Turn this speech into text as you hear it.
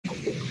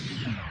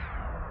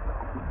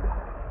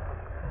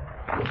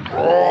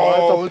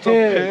Oh, it's a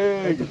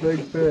pig. It's a big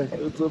fish.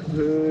 It's a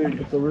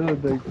pig. It's a really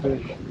big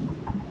fish.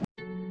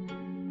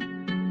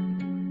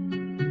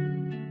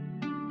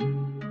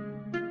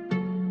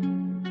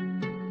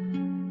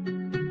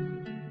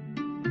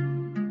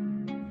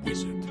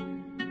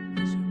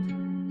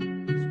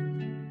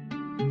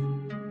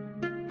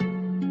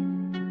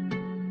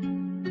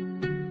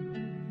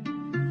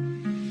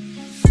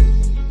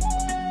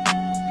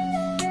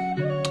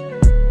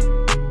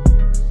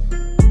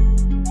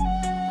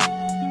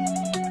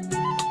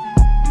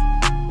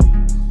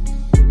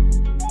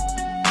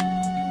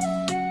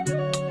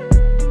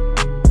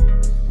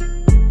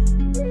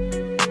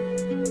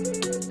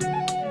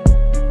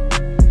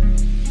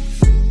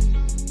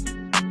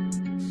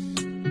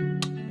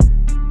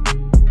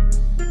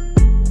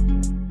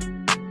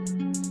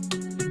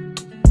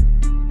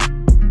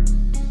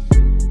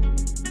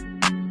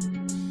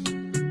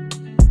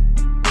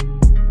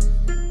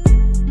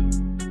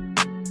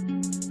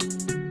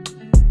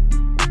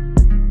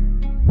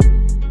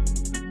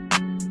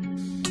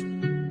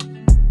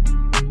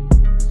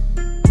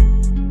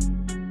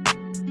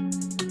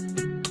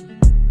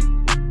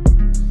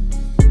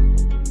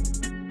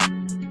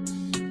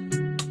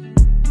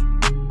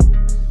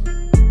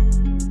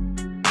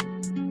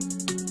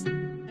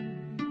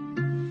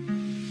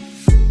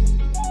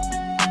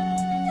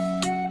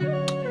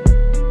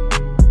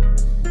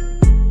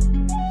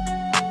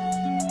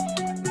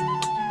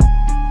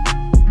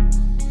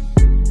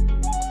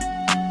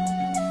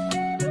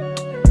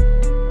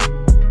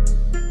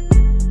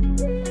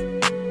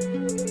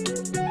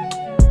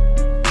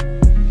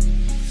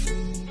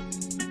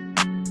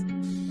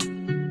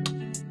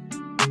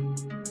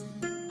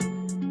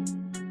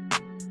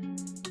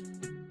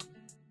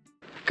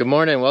 Good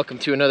morning, welcome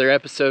to another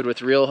episode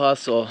with Real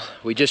Hustle.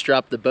 We just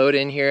dropped the boat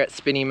in here at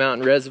Spinney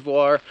Mountain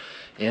Reservoir,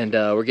 and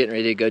we're getting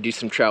ready to go do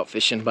some trout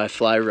fishing by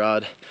fly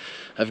rod.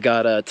 I've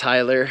got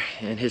Tyler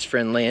and his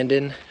friend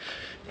Landin,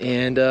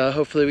 and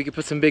hopefully we can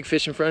put some big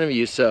fish in front of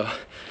you. So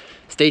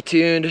stay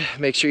tuned,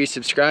 make sure you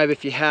subscribe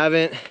if you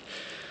haven't.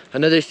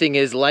 Another thing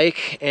is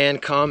like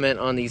and comment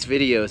on these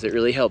videos. It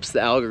really helps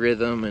the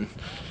algorithm and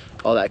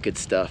all that good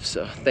stuff.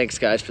 So thanks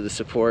guys for the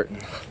support,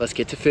 and let's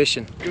get to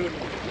fishing. Good.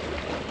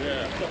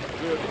 Yeah, good.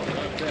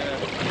 Not bad.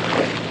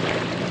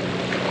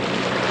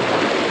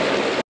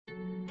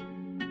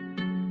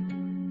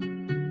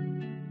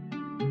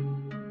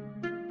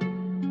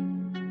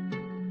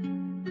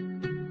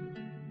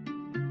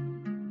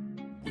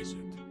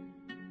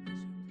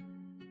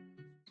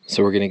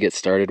 So we're gonna get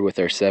started with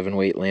our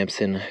 7-weight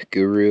Lamson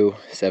Guru,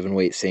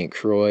 7-weight St.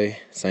 Croix,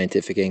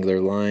 Scientific Angler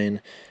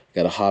line.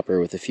 Got a hopper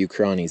with a few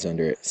crawnies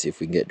under it. See if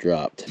we can get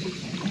dropped.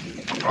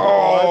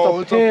 Oh,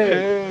 it's a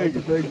pig.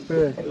 It's a big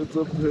fish. It's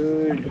a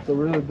pig. It's a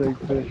really big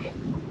fish.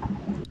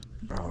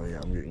 Oh yeah,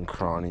 I'm getting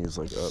crawnies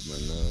like up my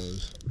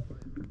nose.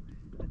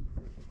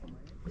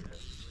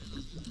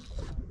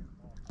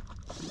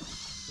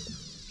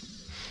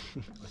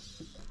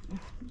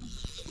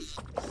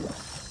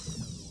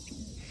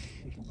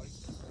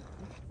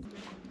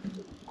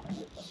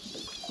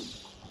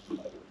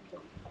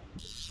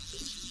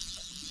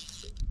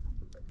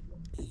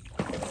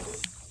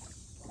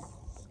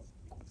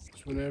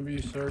 Whenever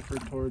you surfer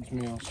towards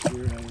me, I'll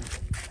spearhead you.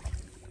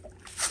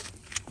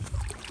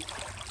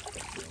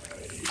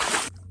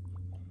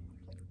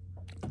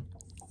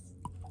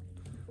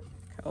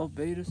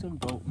 Calibaetis and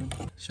Boatman.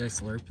 Should I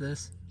slurp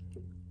this?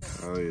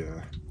 Oh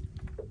yeah.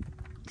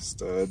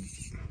 Stud,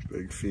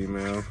 big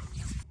female.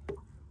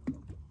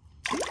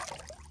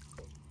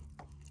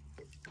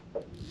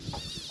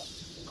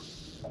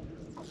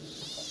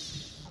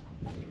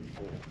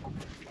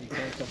 You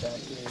can't come back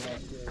here, yeah.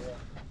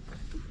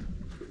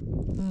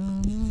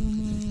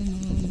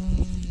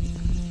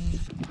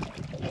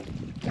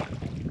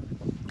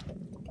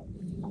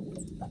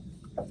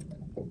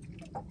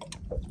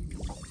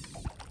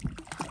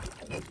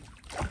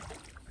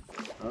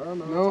 I don't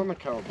know, No. it's on the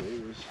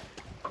calibaetis.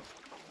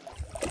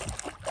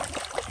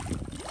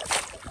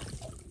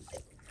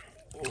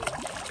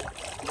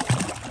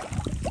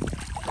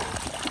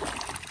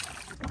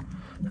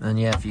 And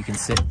yeah, if you can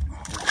sit.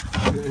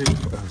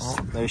 Oh,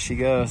 there she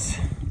goes.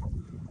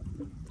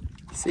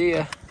 See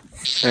ya.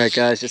 Alright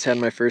guys, just had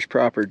my first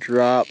proper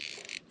drop.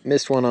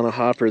 Missed one on a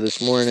hopper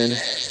this morning.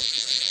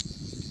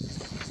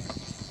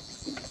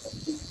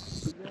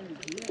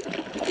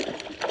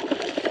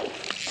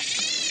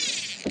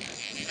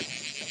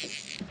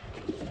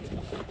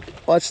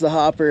 Watch the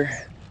hopper.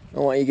 I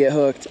don't want you to get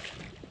hooked.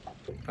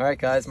 Alright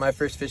guys, my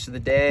first fish of the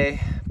day.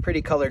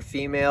 Pretty colored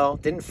female.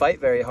 Didn't fight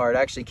very hard,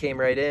 actually came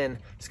right in.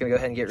 Just gonna go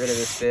ahead and get rid of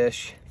this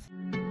fish.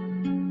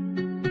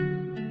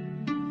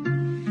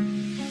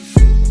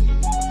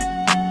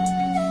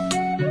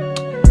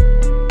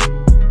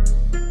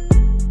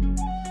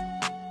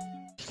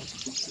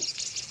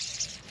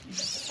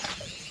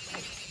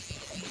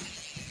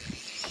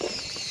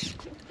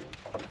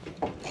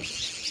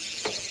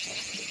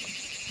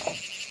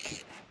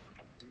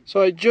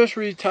 So I just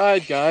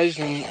retied, guys,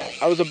 and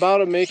I was about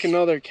to make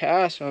another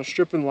cast. I was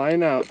stripping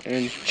line out,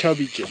 and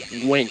Chubby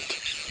just winked.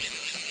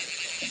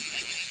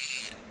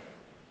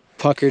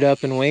 puckered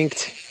up and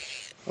winked?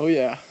 Oh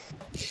yeah.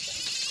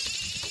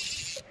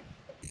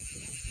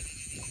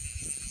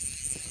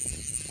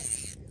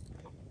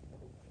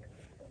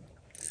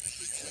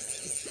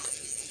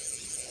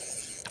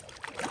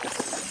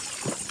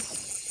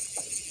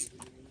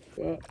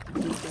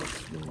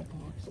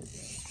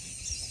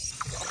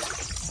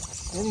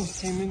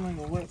 Almost came in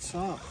like a wet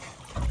sock.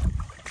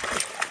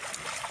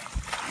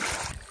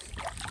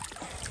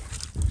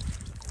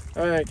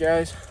 Alright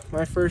guys,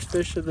 my first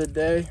fish of the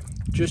day.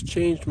 Just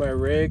changed my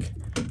rig.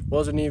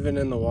 Wasn't even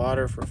in the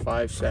water for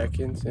 5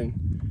 seconds and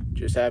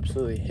just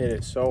absolutely hit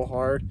it so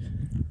hard.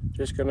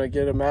 Just gonna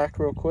get a mac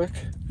real quick.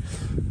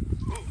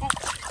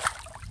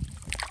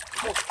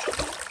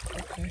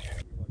 Okay.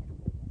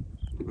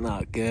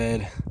 Not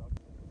good.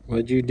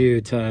 What'd you do,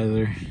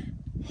 Tyler?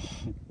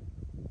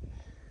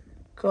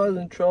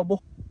 Causing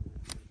trouble.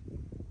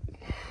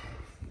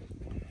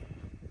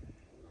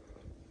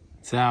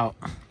 It's out.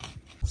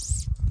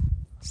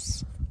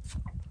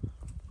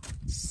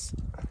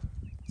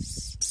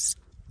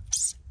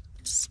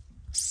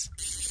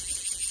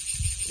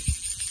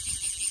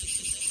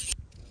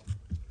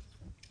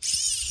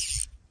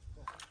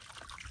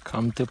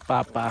 Come to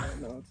Papa.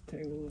 No, it's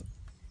tangled up.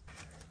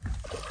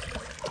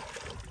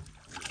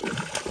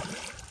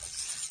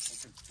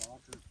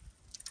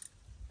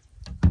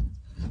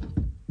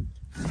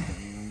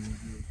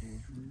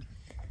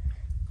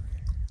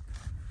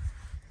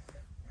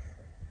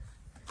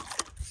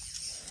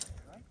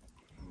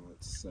 Oh,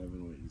 it's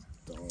 7 with his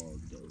dog,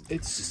 though.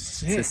 It's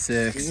 6. It's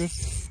a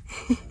 6.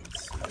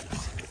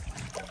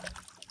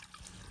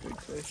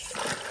 Big fish.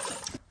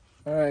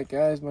 Alright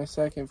guys, my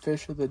second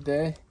fish of the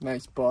day.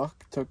 Nice buck.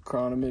 Took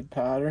chronomid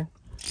pattern.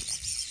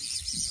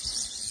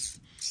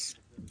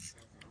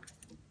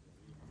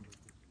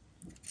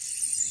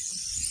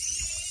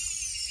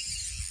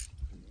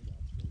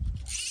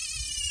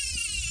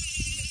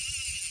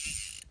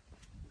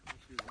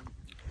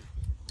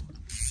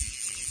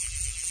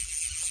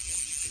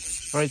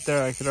 Right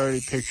there, I could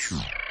already picture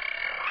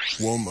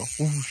Woma.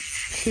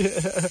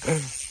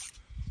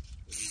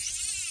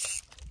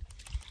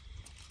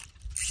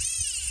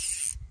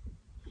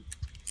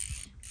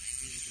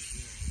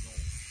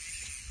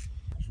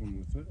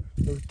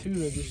 There were 2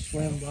 that just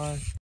swam by.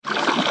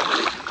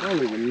 I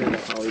don't even know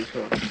how he's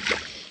hooked.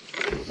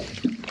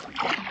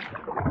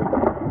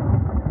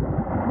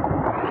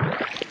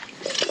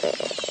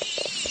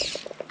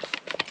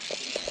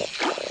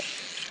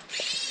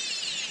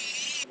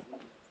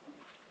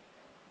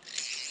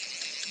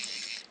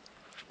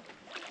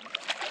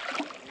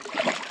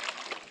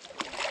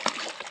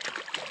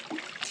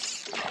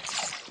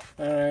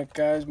 Alright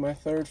guys, my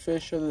third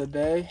fish of the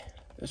day.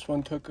 This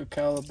one took a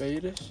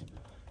calibaetis.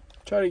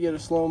 Try to get a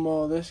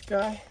slow-mo of this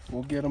guy.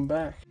 We'll get him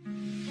back. You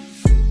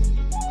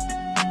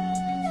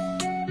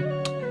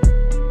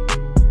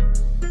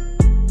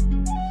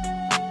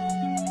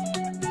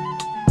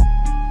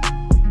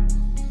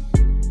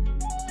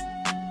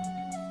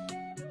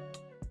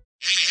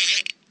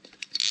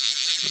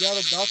got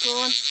a duck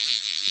on?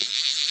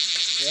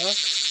 Yeah?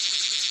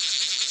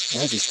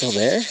 Is he still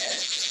there? I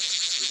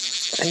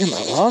think I might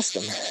have lost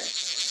him.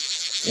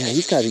 Yeah,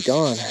 he's gotta be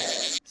gone.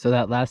 So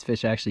that last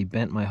fish actually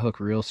bent my hook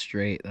real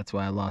straight. That's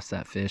why I lost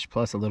that fish.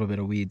 Plus a little bit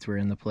of weeds were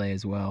in the play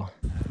as well.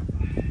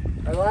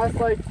 My last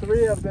like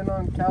 3 have been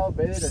on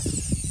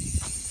calibaetis.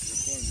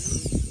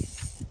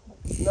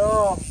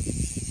 No,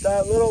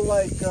 that little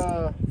like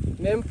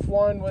nymph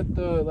one with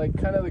the like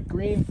kind of the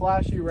green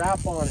flashy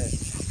wrap on it.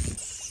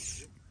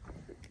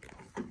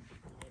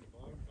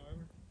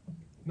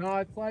 No,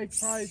 it's like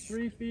probably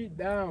 3 feet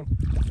down.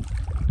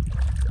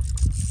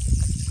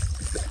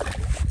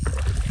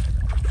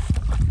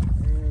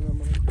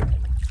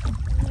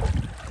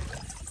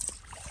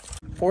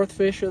 Fourth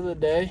fish of the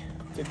day.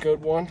 It's a good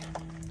one.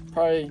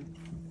 Probably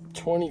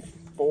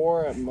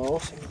 24 at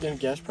most. I'm gonna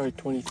guess probably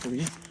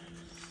 23.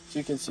 As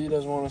you can see, he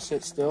doesn't want to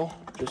sit still.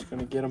 Just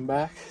gonna get him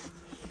back.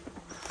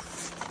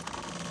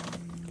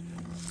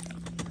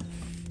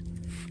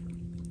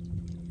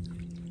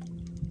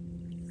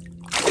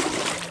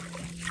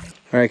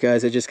 All right,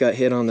 guys, I just got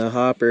hit on the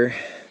hopper.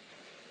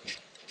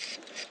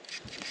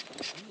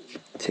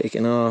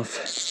 Taking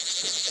off.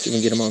 See if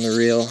we can get him on the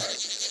reel.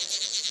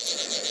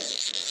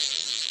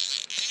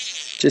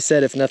 Just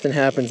said if nothing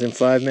happens in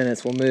 5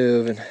 minutes, we'll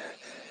move. And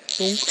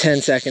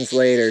 10 seconds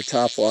later,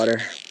 top water.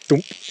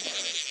 Boom.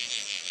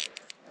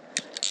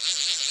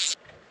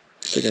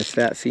 It's like a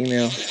fat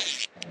female.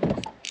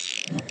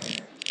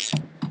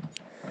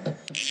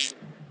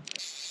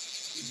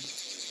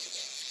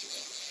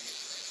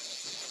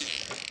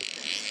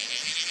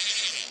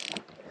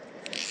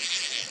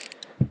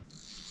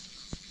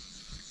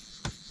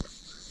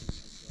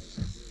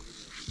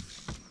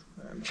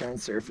 I'm trying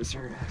to surface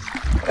her.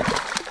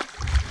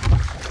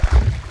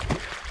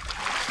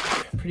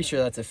 Pretty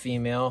sure that's a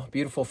female.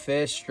 Beautiful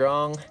fish,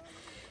 strong.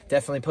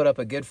 Definitely put up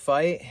a good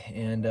fight.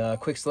 And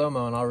quick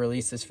slow-mo and I'll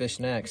release this fish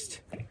next.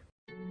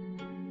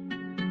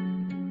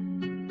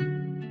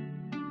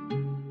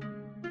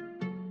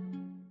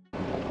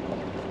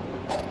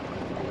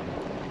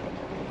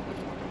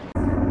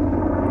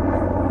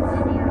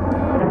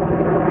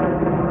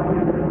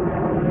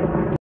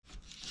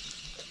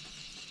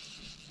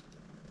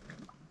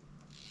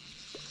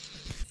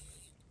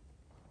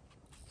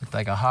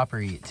 like a hopper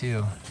eat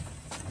too.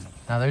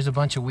 Now there's a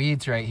bunch of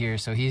weeds right here,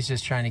 so he's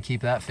just trying to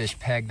keep that fish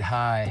pegged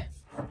high.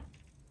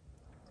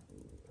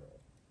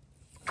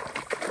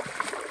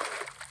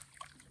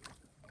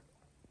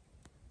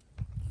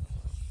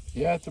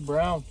 Yeah, it's a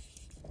brown.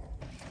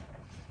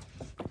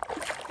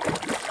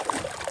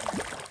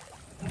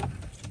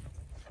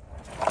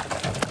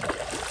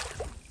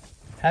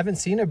 Haven't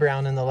seen a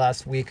brown in the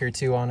last week or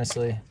two,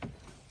 honestly.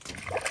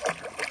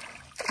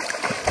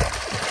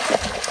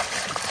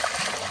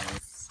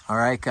 All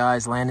right,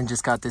 guys, Landon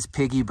just got this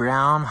piggy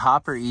brown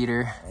hopper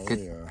eater. Oh, good,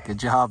 yeah. Good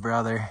job,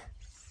 brother.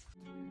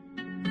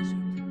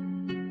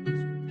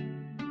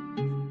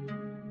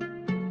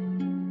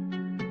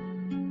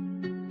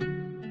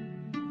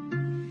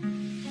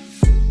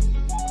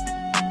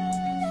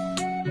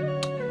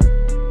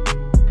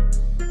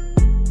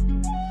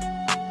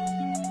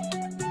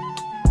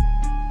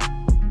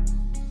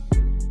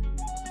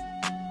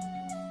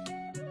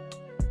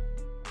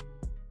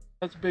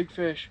 That's a big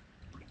fish.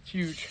 It's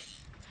huge.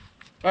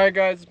 Alright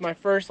guys, it's my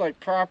first like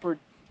proper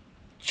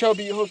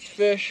chubby hooked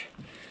fish.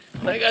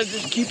 I gotta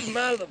just keep him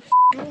out of the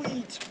f***ing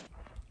weeds.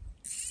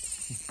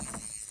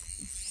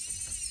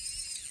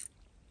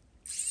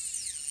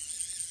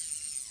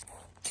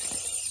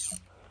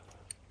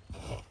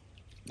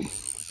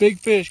 Big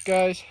fish,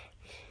 guys.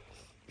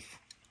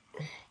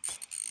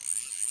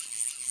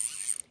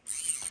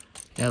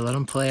 Yeah, let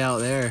him play out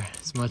there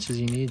as much as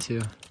you need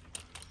to.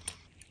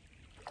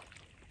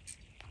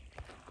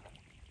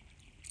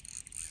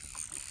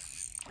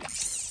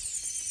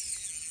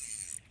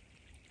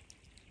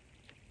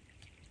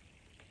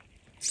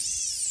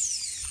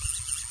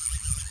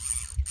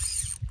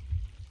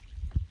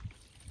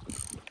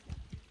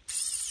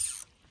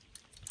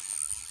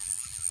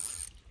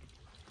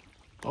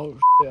 Oh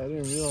shit, I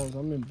didn't realize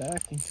I'm in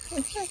backing.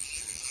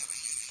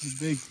 It's a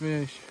big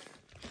fish.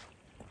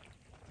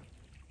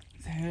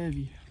 It's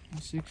heavy.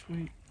 6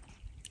 weight.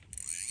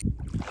 Big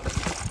fish.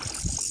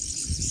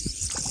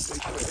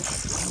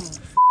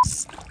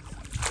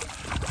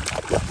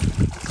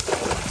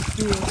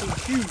 Dude,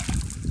 that's huge.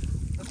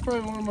 That's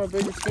probably one of my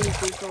biggest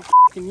finishes all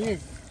f***ing year.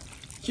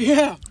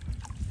 Yeah!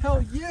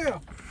 Hell yeah!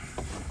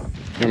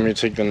 You want me to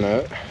take the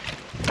net?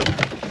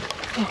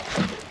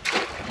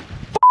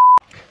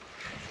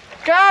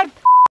 God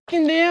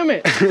f***ing damn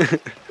it!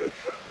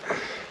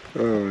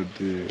 Oh,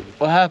 dude.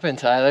 What happened,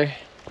 Tyler?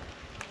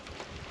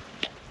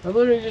 I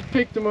literally just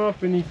picked him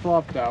up and he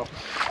flopped out.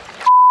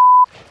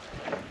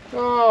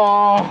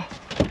 Oh!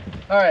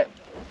 Alright.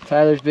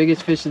 Tyler's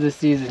biggest fish of the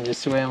season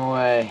just swam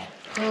away.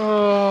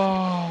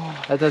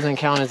 Oh! That doesn't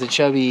count as a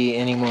chubby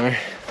anymore.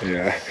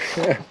 Yeah.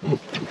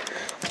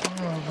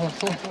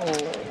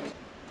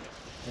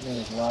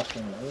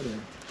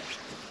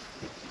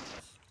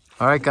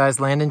 Alright guys,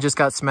 Landon just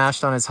got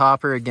smashed on his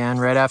hopper again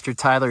right after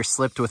Tyler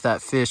slipped with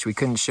that fish. We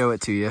couldn't show it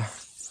to you.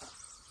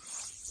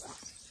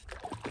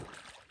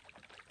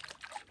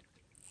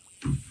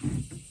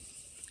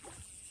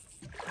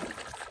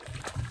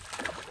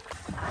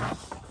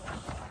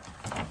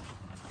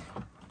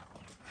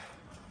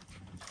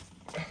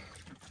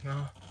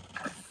 No.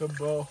 Good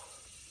bow.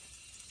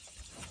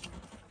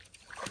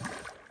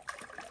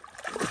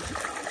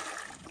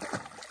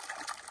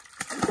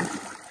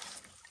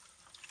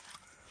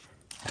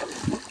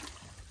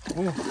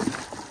 Oh,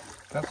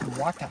 got some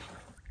water.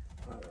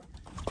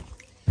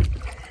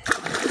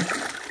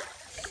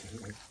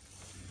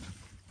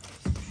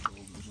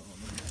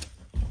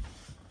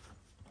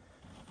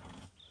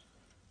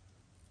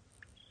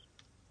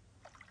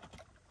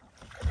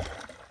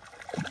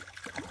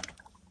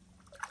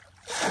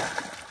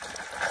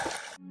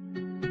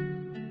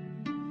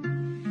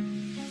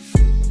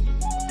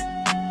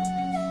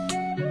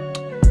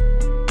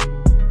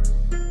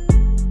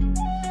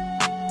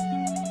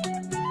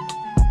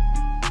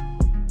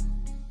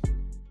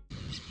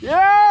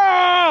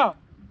 Yeah!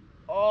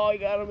 Oh, I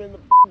got him in the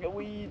f***ing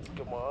weeds.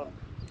 Come on.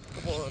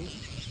 Come on.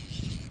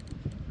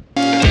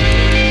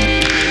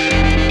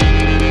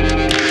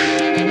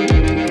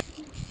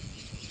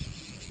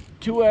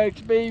 Two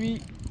X,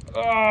 baby.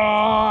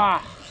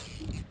 Ah!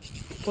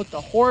 Put the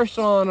horse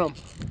on him.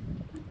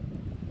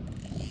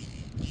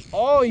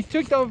 Oh, he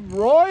took the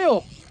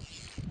royal.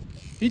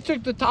 He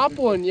took the top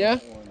one, yeah?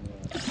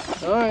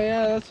 Oh,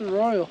 yeah, that's a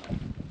royal.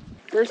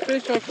 First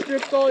fish I've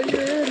stripped all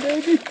year in,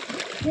 baby.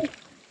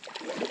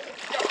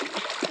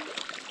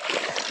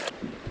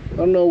 I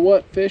don't know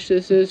what fish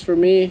this is for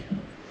me,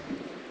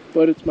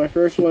 but it's my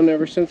first one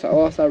ever since I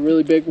lost that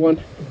really big one.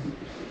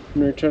 I'm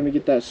gonna try to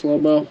get that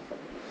slow-mo.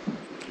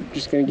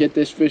 Just gonna get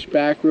this fish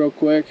back real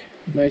quick.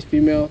 Nice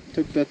female,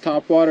 took the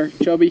top water,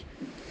 chubby,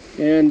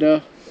 and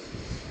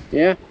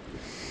yeah.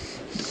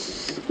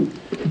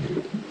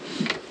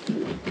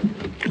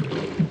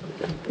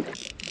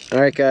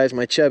 Alright guys,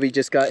 my chubby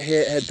just got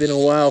hit. Had been a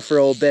while for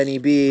old Benny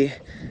B.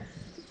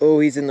 Oh,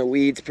 he's in the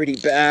weeds pretty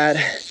bad.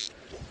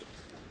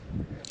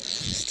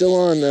 Still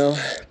on though.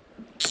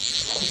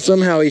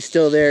 Somehow he's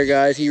still there,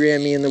 guys. He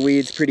ran me in the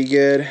weeds pretty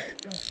good.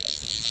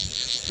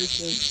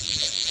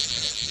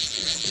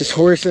 Just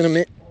horsing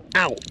him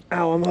Ow,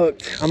 ow, I'm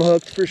hooked. I'm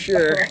hooked for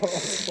sure.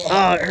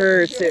 Oh, it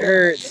hurts, it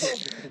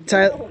hurts.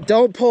 Tyler,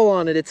 don't pull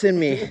on it, it's in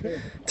me.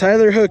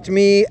 Tyler hooked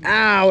me.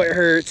 Ow, it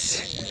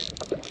hurts.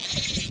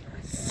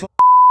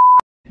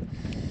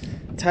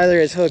 Tyler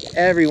has hooked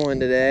everyone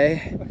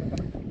today.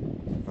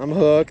 I'm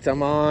hooked,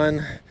 I'm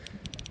on.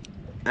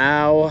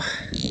 Ow.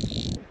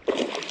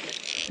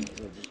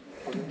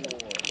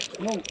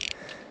 No,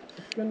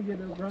 it's gonna get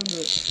around the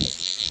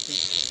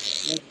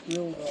let's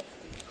drill up.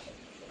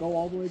 Go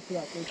all the way to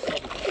that first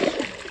cover.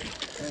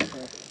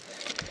 Okay.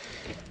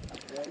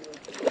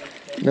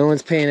 No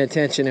one's paying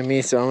attention to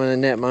me, so I'm gonna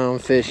net my own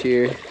fish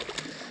here.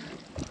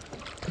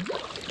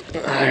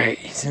 All right,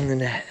 he's in the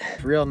net.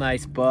 Real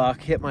nice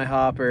buck, hit my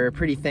hopper.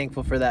 Pretty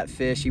thankful for that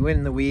fish. He went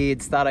in the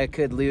weeds, thought I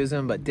could lose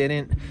him, but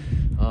didn't.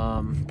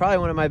 Probably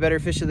one of my better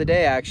fish of the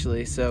day,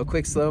 actually. So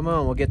quick slow-mo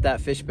and we'll get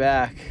that fish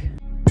back.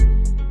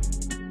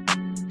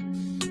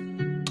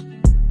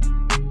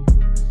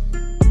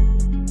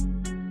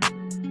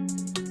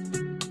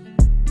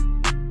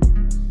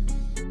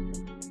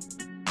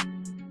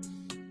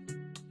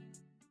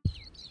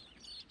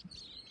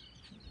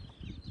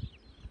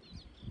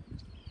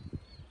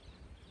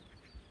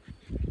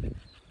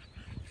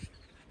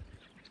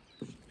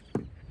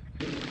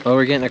 Oh,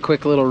 we're getting a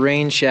quick little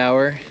rain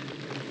shower.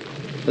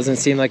 Doesn't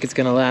seem like it's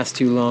gonna last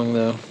too long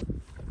though.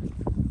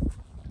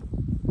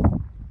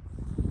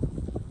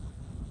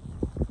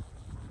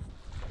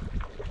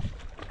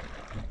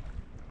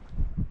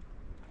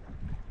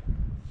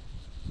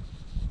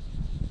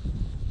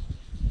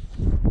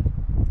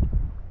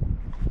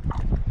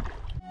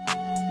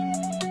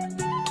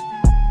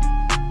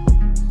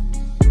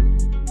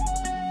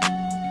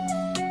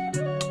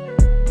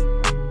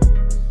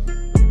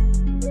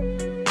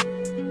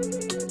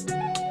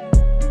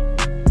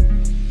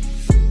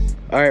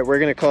 All right, we're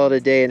gonna call it a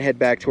day and head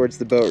back towards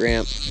the boat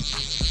ramp.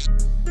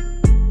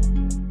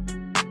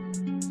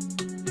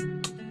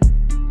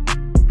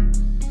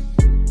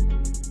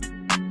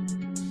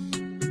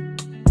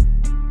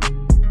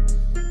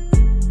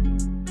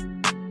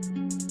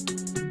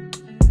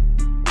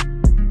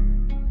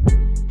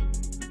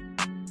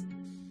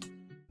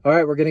 All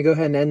right, we're gonna go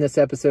ahead and end this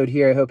episode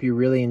here. I hope you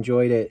really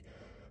enjoyed it.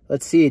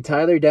 Let's see,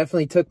 Tyler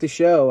definitely took the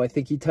show. I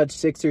think he touched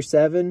 6 or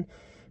 7.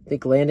 I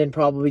think Landon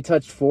probably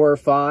touched 4 or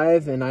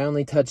 5, and I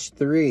only touched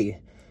 3.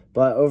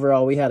 But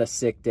overall, we had a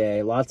sick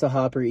day. Lots of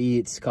hopper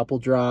eats, couple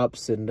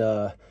drops, and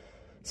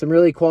some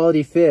really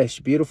quality fish.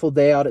 Beautiful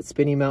day out at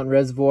Spinney Mountain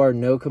Reservoir.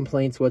 No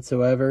complaints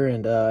whatsoever,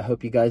 and I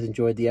hope you guys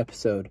enjoyed the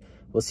episode.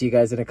 We'll see you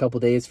guys in a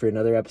couple days for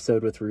another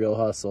episode with Real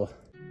Hustle.